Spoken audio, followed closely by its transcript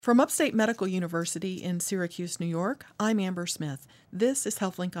From Upstate Medical University in Syracuse, New York, I'm Amber Smith. This is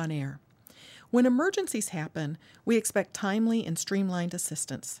HealthLink on Air. When emergencies happen, we expect timely and streamlined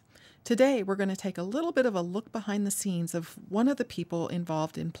assistance. Today, we're going to take a little bit of a look behind the scenes of one of the people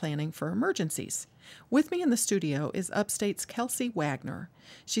involved in planning for emergencies. With me in the studio is Upstate's Kelsey Wagner.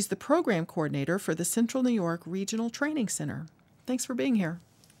 She's the program coordinator for the Central New York Regional Training Center. Thanks for being here.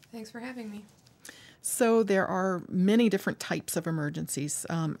 Thanks for having me. So there are many different types of emergencies.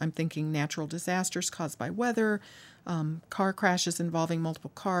 I'm thinking natural disasters caused by weather, car crashes involving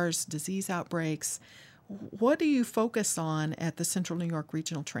multiple cars, disease outbreaks. What do you focus on at the Central New York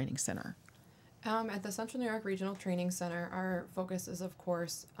Regional Training Center? At the Central New York Regional Training Center, our focus is, of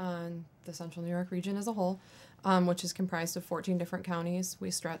course, on the Central New York region as a whole, which is comprised of 14 different counties.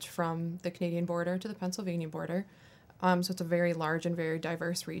 We stretch from the Canadian border to the Pennsylvania border. So it's a very large and very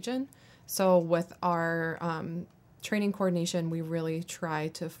diverse region. So with our training coordination, we really try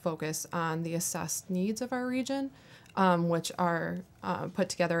to focus on the assessed needs of our region, which are put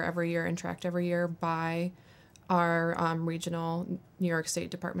together every year and tracked every year by our regional New York State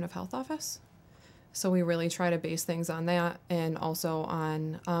Department of Health office. So we really try to base things on that and also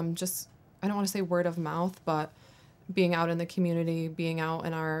on just, I don't want to say word of mouth, but being out in the community, being out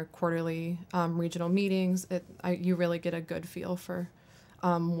in our quarterly regional meetings, you really get a good feel for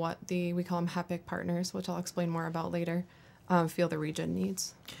what we call them HEPIC partners, which I'll explain more about later, feel the region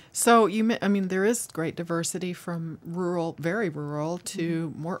needs. So there is great diversity from rural, very rural,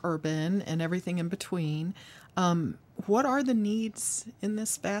 to more urban and everything in between. What are the needs in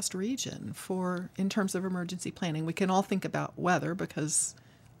this vast region in terms of emergency planning? We can all think about weather because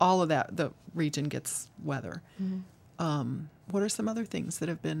all of the region gets weather. Mm-hmm. What are some other things that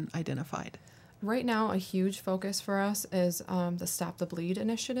have been identified? Right now, a huge focus for us is the Stop the Bleed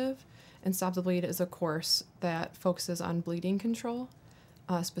initiative. And Stop the Bleed is a course that focuses on bleeding control,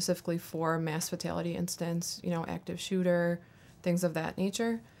 specifically for mass fatality incidents, active shooter, things of that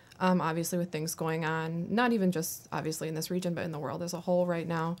nature. Obviously, with things going on, not even just obviously in this region, but in the world as a whole right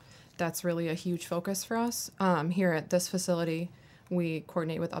now, that's really a huge focus for us. Here at this facility, we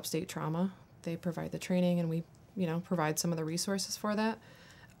coordinate with Upstate Trauma. They provide the training, and we, provide some of the resources for that.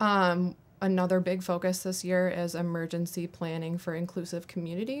 Another big focus this year is emergency planning for inclusive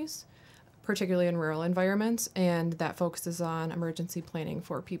communities, particularly in rural environments, and that focuses on emergency planning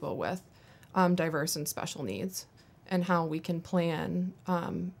for people with diverse and special needs and how we can plan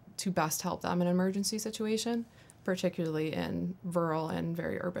to best help them in an emergency situation, particularly in rural and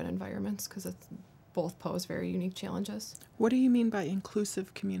very urban environments, because both pose very unique challenges. What do you mean by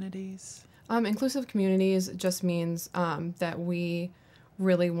inclusive communities? Inclusive communities just means that we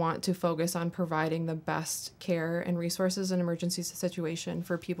really want to focus on providing the best care and resources in emergency situation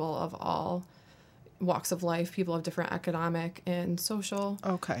for people of all walks of life, people of different economic and social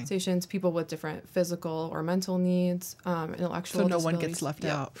stations, people with different physical or mental needs, intellectual So no one disabilities. gets left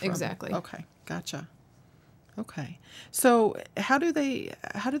Yep, out. Exactly. Okay, gotcha. Okay. So how do they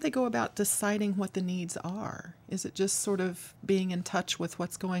go about deciding what the needs are? Is it just sort of being in touch with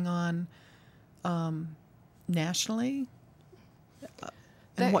what's going on nationally?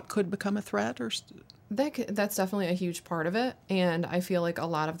 And what could become a threat? That's definitely a huge part of it. And I feel like a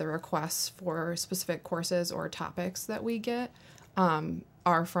lot of the requests for specific courses or topics that we get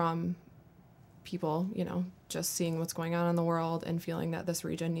are from people, just seeing what's going on in the world and feeling that this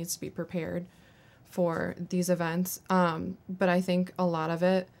region needs to be prepared for these events. But I think a lot of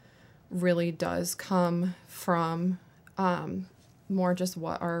it really does come from more just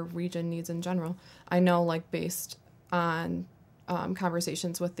what our region needs in general. I know, based on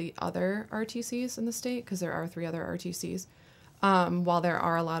conversations with the other RTCs in the state, because there are 3 other RTCs, while there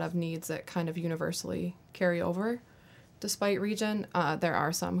are a lot of needs that kind of universally carry over despite region, there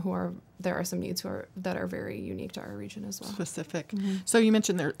are some needs that are very unique to our region as well. Specific. Mm-hmm. So you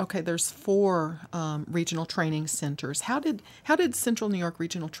mentioned there's 4 regional training centers. How did Central New York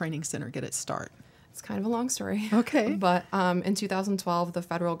Regional Training Center get its start? It's kind of a long story. Okay. But in 2012, the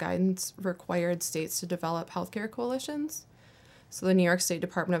federal guidance required states to develop healthcare coalitions. So the New York State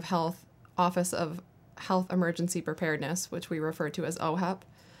Department of Health Office of Health Emergency Preparedness, which we refer to as OHEP,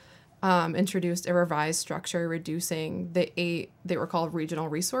 introduced a revised structure reducing the 8, they were called regional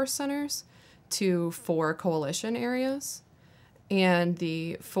resource centers, to 4 coalition areas. And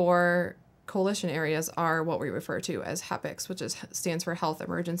the 4 coalition areas are what we refer to as HEPICs, which stands for Health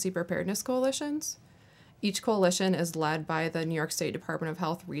Emergency Preparedness Coalitions. Each coalition is led by the New York State Department of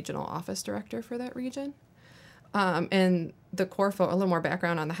Health Regional Office Director for that region. And the core, a little more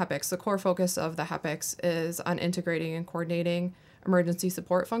background on the HEPICs. The core focus of the HEPICs is on integrating and coordinating emergency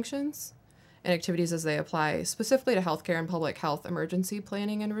support functions and activities as they apply specifically to healthcare and public health emergency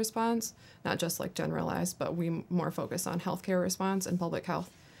planning and response, not just like generalized, but we more focus on healthcare response and public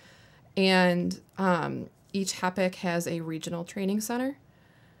health. And each HEPIC has a regional training center.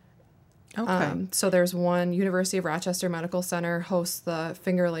 Okay. So there's one. University of Rochester Medical Center hosts the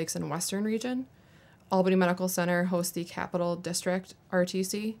Finger Lakes and Western region. Albany Medical Center hosts the Capital District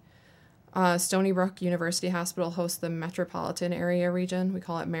RTC. Stony Brook University Hospital hosts the Metropolitan Area region. We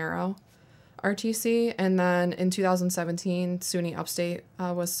call it Marrow RTC. And then in 2017, SUNY Upstate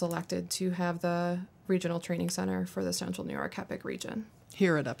was selected to have the regional training center for the Central New York HEPIC region.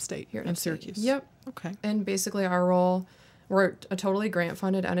 Here at Upstate, Here at in Upstate. Syracuse. Yep. Okay. And basically our role, we're a totally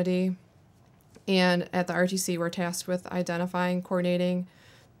grant-funded entity. And at the RTC, we're tasked with identifying, coordinating,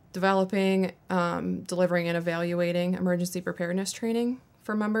 developing, delivering, and evaluating emergency preparedness training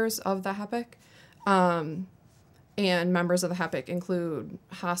for members of the HEPIC. And members of the HEPIC include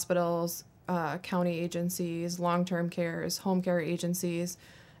hospitals, county agencies, long-term cares, home care agencies,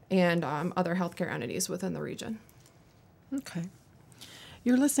 and other healthcare entities within the region. Okay.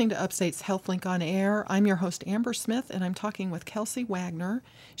 You're listening to Upstate's HealthLink on Air. I'm your host, Amber Smith, and I'm talking with Kelsey Wagner.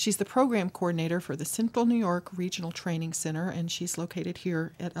 She's the program coordinator for the Central New York Regional Training Center, and she's located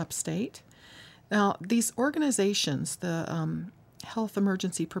here at Upstate. Now, these organizations, the Health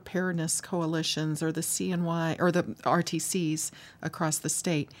Emergency Preparedness Coalitions, or the CNY, or the RTCs across the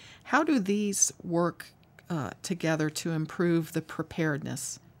state, how do these work together to improve the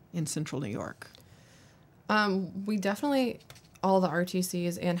preparedness in Central New York? We definitely, all the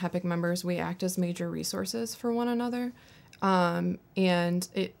RTCs and HEPIC members, we act as major resources for one another. And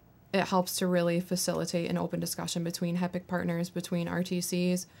it helps to really facilitate an open discussion between HEPIC partners, between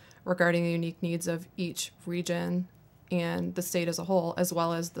RTCs, regarding the unique needs of each region and the state as a whole, as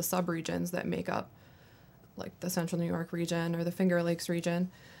well as the sub-regions that make up, like the Central New York region or the Finger Lakes region.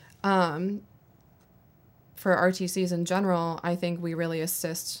 For RTCs in general, I think we really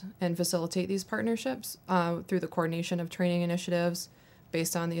assist and facilitate these partnerships through the coordination of training initiatives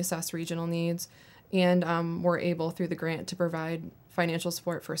based on the assessed regional needs. And we're able, through the grant, to provide financial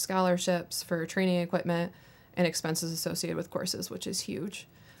support for scholarships, for training equipment, and expenses associated with courses, which is huge.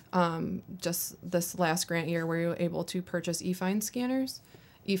 Just this last grant year, we were able to purchase eFind scanners.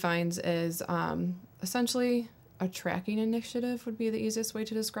 eFinds is essentially a tracking initiative, would be the easiest way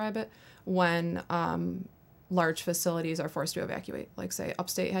to describe it, when large facilities are forced to evacuate. Like, say,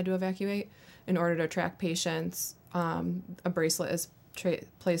 Upstate had to evacuate. In order to track patients, a bracelet is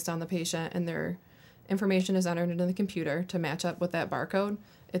placed on the patient, and their information is entered into the computer to match up with that barcode.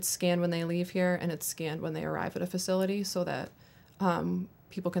 It's scanned when they leave here, and it's scanned when they arrive at a facility, so that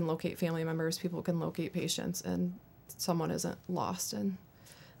people can locate family members, people can locate patients, and someone isn't lost in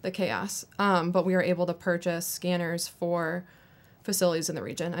the chaos. But we were able to purchase scanners for facilities in the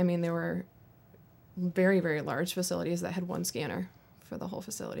region. I mean, there were very, very large facilities that had one scanner for the whole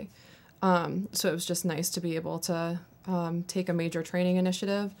facility. So it was just nice to be able to take a major training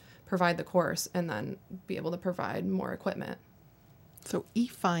initiative, provide the course, and then be able to provide more equipment. So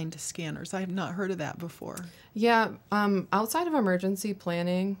eFind scanners, I have not heard of that before. Yeah, outside of emergency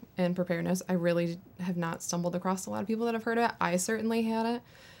planning and preparedness, I really have not stumbled across a lot of people that have heard of it. I certainly hadn't.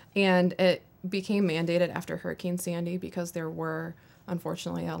 And it became mandated after Hurricane Sandy because there were,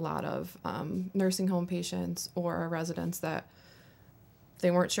 unfortunately, a lot of nursing home patients or residents that they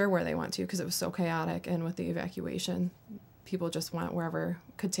weren't sure where they went to because it was so chaotic. And with the evacuation, people just went wherever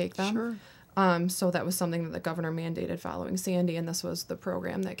could take them. Sure. So that was something that the governor mandated following Sandy, and this was the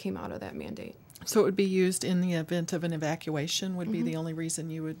program that came out of that mandate. So it would be used in the event of an evacuation would be the only reason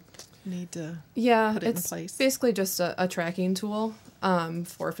you would need to put it in place? It's basically just a tracking tool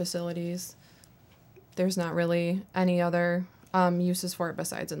for facilities. There's not really any other uses for it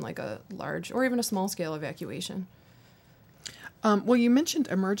besides in like a large or even a small scale evacuation. Well, you mentioned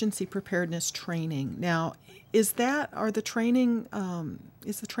emergency preparedness training. Now, is the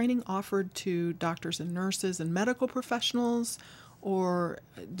training offered to doctors and nurses and medical professionals, or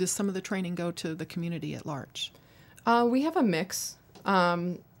does some of the training go to the community at large? We have a mix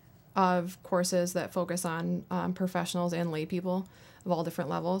of courses that focus on professionals and lay people of all different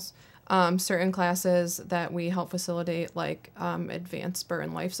levels. Certain classes that we help facilitate, like advanced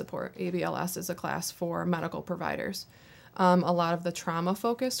burn life support. ABLS is a class for medical providers. A lot of the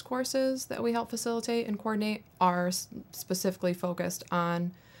trauma-focused courses that we help facilitate and coordinate are specifically focused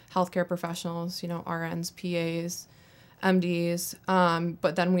on healthcare professionals, RNs, PAs, MDs.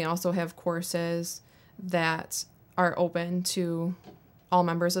 But then we also have courses that are open to all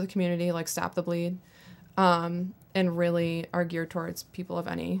members of the community, like Stop the Bleed, and really are geared towards people of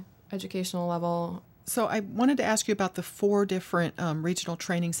any educational level So I wanted to ask you about the 4 different regional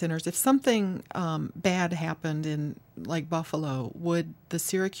training centers. If something bad happened in like Buffalo, would the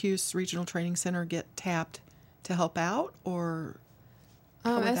Syracuse Regional Training Center get tapped to help out, or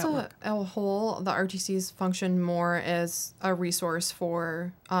how would As that work? a whole, the RTCs function more as a resource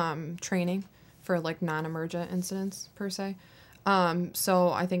for training for like non-emergent incidents per se. So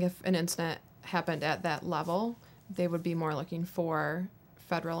I think if an incident happened at that level, they would be more looking for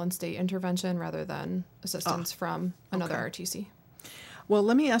federal and state intervention rather than assistance from another okay. RTC. Well,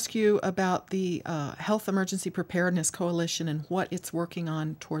 let me ask you about the Health Emergency Preparedness Coalition and what it's working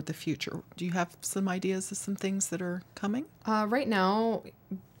on toward the future. Do you have some ideas of some things that are coming? Right now,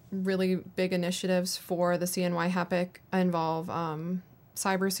 really big initiatives for the CNY HEPIC involve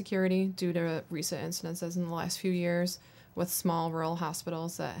cybersecurity due to recent incidences in the last few years with small rural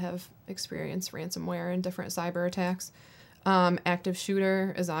hospitals that have experienced ransomware and different cyber attacks. Active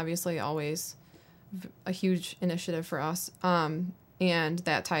shooter is obviously always a huge initiative for us. And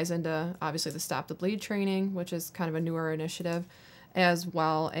that ties into obviously the Stop the Bleed training, which is kind of a newer initiative, as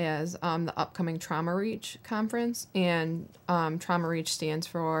well as the upcoming Trauma Reach conference. And Trauma Reach stands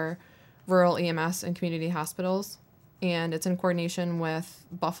for Rural EMS and Community Hospitals. And it's in coordination with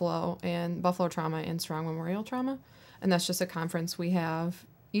Buffalo Trauma and Strong Memorial Trauma. And that's just a conference we have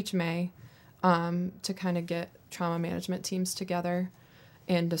each May to kind of get trauma management teams together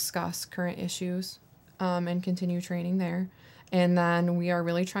and discuss current issues and continue training there. And then we are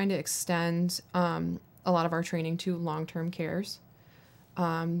really trying to extend a lot of our training to long-term cares.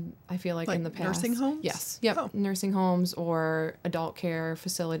 I feel like in the past... nursing homes? Yes. Yep. Oh. Nursing homes or adult care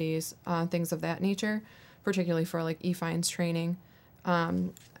facilities, things of that nature, particularly for like EFINES training.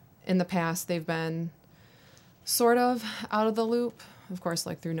 In the past, they've been sort of out of the loop, of course,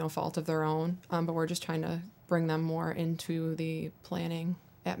 like through no fault of their own, but we're just trying to bring them more into the planning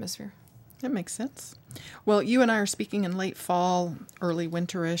atmosphere. That makes sense. Well, you and I are speaking in late fall, early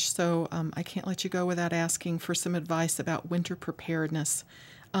winterish, so I can't let you go without asking for some advice about winter preparedness.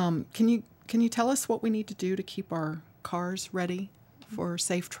 Can you tell us what we need to do to keep our cars ready for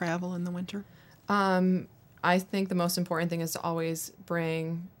safe travel in the winter? I think the most important thing is to always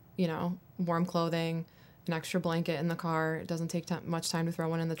bring, warm clothing, an extra blanket in the car. It doesn't take much time to throw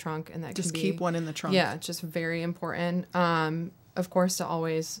one in the trunk, and that Just can keep one in the trunk. Yeah, just very important. Of course, to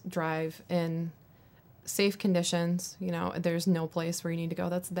always drive in safe conditions. There's no place where you need to go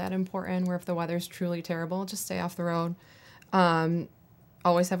that's that important, where if the weather's truly terrible, just stay off the road.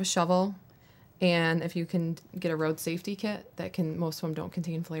 Always have a shovel, and if you can get a road safety kit, most of them don't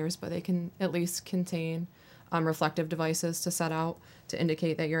contain flares, but they can at least contain reflective devices to set out to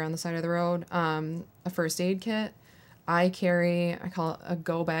indicate that you're on the side of the road. A first aid kit. I call it a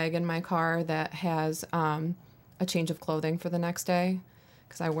go bag in my car that has a change of clothing for the next day,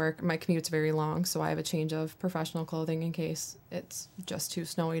 because my commute's very long, so I have a change of professional clothing in case it's just too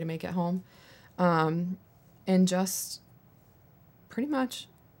snowy to make it home. And just pretty much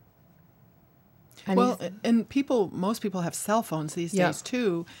Well, and most people have cell phones these days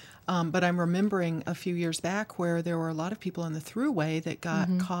too. But I'm remembering a few years back where there were a lot of people on the thruway that got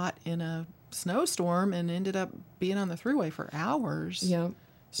caught in a snowstorm and ended up being on the thruway for hours. Yep.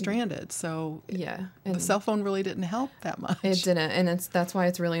 Stranded. So Yeah. the cell phone really didn't help that much. It didn't. And that's why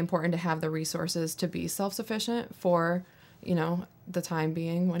it's really important to have the resources to be self-sufficient for, the time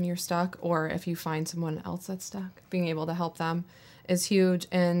being when you're stuck, or if you find someone else that's stuck, being able to help them is huge.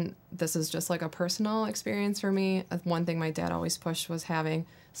 And this is just like a personal experience for me. One thing my dad always pushed was having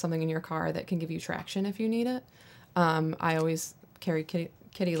something in your car that can give you traction if you need it. I always carry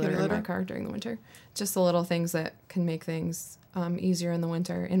kitty litter in my car during the winter. Just the little things that can make things easier in the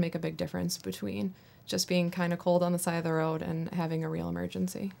winter and make a big difference between just being kind of cold on the side of the road and having a real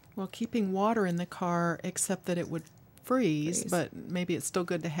emergency. Well, keeping water in the car, except that it would freeze. But maybe it's still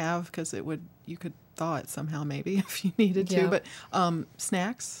good to have because you could thaw it somehow maybe if you needed to. But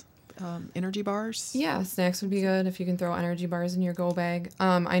snacks, energy bars? Yeah, snacks would be good if you can throw energy bars in your go bag.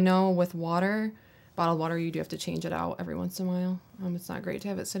 I know with bottled water, you do have to change it out every once in a while. It's not great to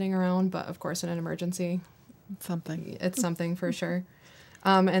have it sitting around, but of course in an emergency, it's something for sure.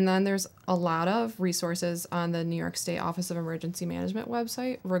 And then there's a lot of resources on the New York State Office of Emergency Management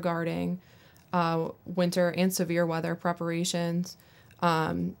website regarding winter and severe weather preparations,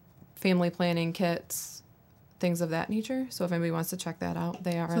 family planning kits, things of that nature. So if anybody wants to check that out,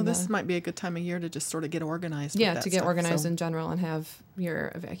 they are. So this might be a good time of year to just sort of get organized. Yeah, to get organized in general and have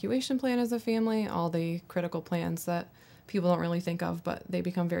your evacuation plan as a family, all the critical plans that people don't really think of, but they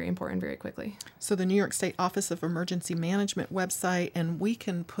become very important very quickly. So the New York State Office of Emergency Management website, and we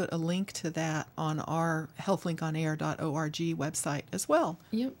can put a link to that on our healthlinkonair.org website as well.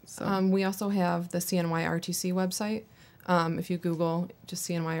 Yep. So- We also have the CNYRTC website. If you Google just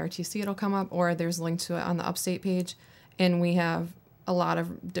CNYRTC, it'll come up, or there's a link to it on the Upstate page. And we have a lot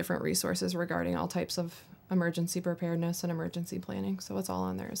of different resources regarding all types of emergency preparedness and emergency planning. So it's all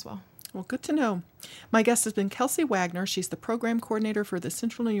on there as well. Well, good to know. My guest has been Kelsey Wagner. She's the program coordinator for the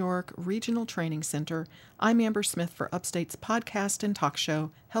Central New York Regional Training Center. I'm Amber Smith for Upstate's podcast and talk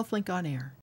show, HealthLink on Air.